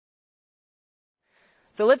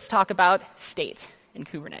So let's talk about state in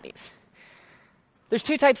Kubernetes. There's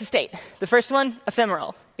two types of state. The first one,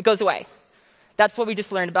 ephemeral. It goes away. That's what we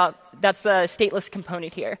just learned about. That's the stateless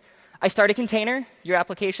component here. I start a container, your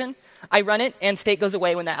application. I run it, and state goes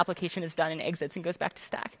away when that application is done and exits and goes back to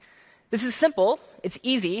stack. This is simple, it's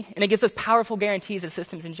easy, and it gives us powerful guarantees as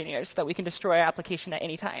systems engineers that we can destroy our application at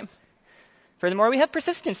any time. Furthermore, we have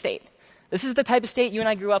persistent state. This is the type of state you and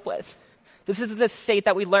I grew up with. This is the state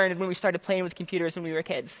that we learned when we started playing with computers when we were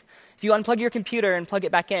kids. If you unplug your computer and plug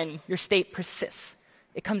it back in, your state persists.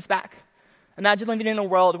 It comes back. Imagine living in a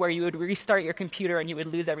world where you would restart your computer and you would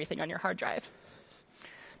lose everything on your hard drive.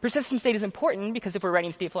 Persistent state is important because if we're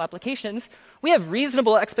writing stateful applications, we have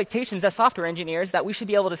reasonable expectations as software engineers that we should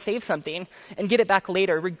be able to save something and get it back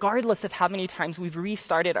later, regardless of how many times we've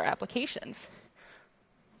restarted our applications.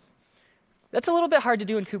 That's a little bit hard to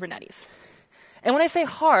do in Kubernetes. And when I say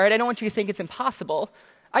hard, I don't want you to think it's impossible.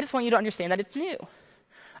 I just want you to understand that it's new.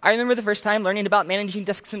 I remember the first time learning about managing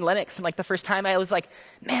disks in Linux, and the first time I was like,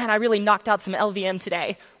 man, I really knocked out some LVM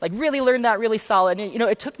today. Really learned that really solid. And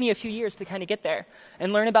it took me a few years to kind of get there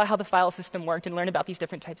and learn about how the file system worked and learn about these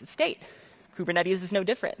different types of state. Kubernetes is no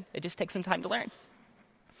different. It just takes some time to learn.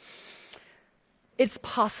 It's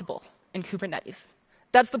possible in Kubernetes.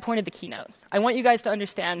 That's the point of the keynote. I want you guys to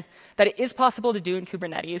understand that it is possible to do in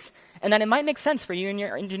Kubernetes, and that it might make sense for you and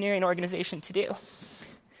your engineering organization to do.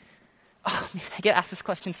 Oh, man, I get asked this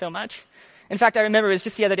question so much. In fact, I remember it was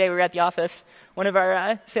just the other day we were at the office. One of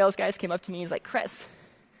our sales guys came up to me and he's like, Kris,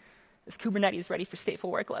 is Kubernetes ready for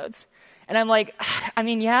stateful workloads? And I'm like, I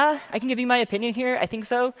mean, yeah, I can give you my opinion here. I think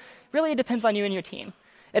so. Really, it depends on you and your team.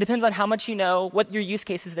 It depends on how much you know, what your use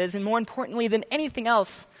cases is, and more importantly than anything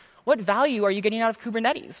else, what value are you getting out of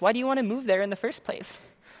Kubernetes? Why do you want to move there in the first place?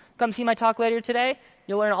 Come see my talk later today.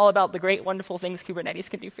 You'll learn all about the great, wonderful things Kubernetes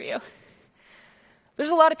can do for you.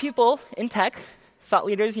 There's a lot of people in tech, thought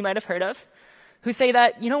leaders you might have heard of, who say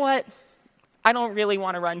that, you know what, I don't really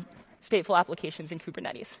want to run stateful applications in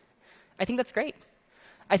Kubernetes. I think that's great.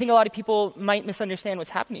 I think a lot of people might misunderstand what's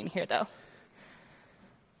happening here, though.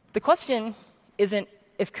 The question isn't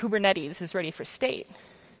if Kubernetes is ready for state.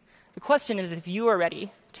 The question is if you are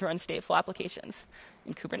ready to run stateful applications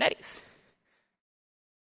in Kubernetes.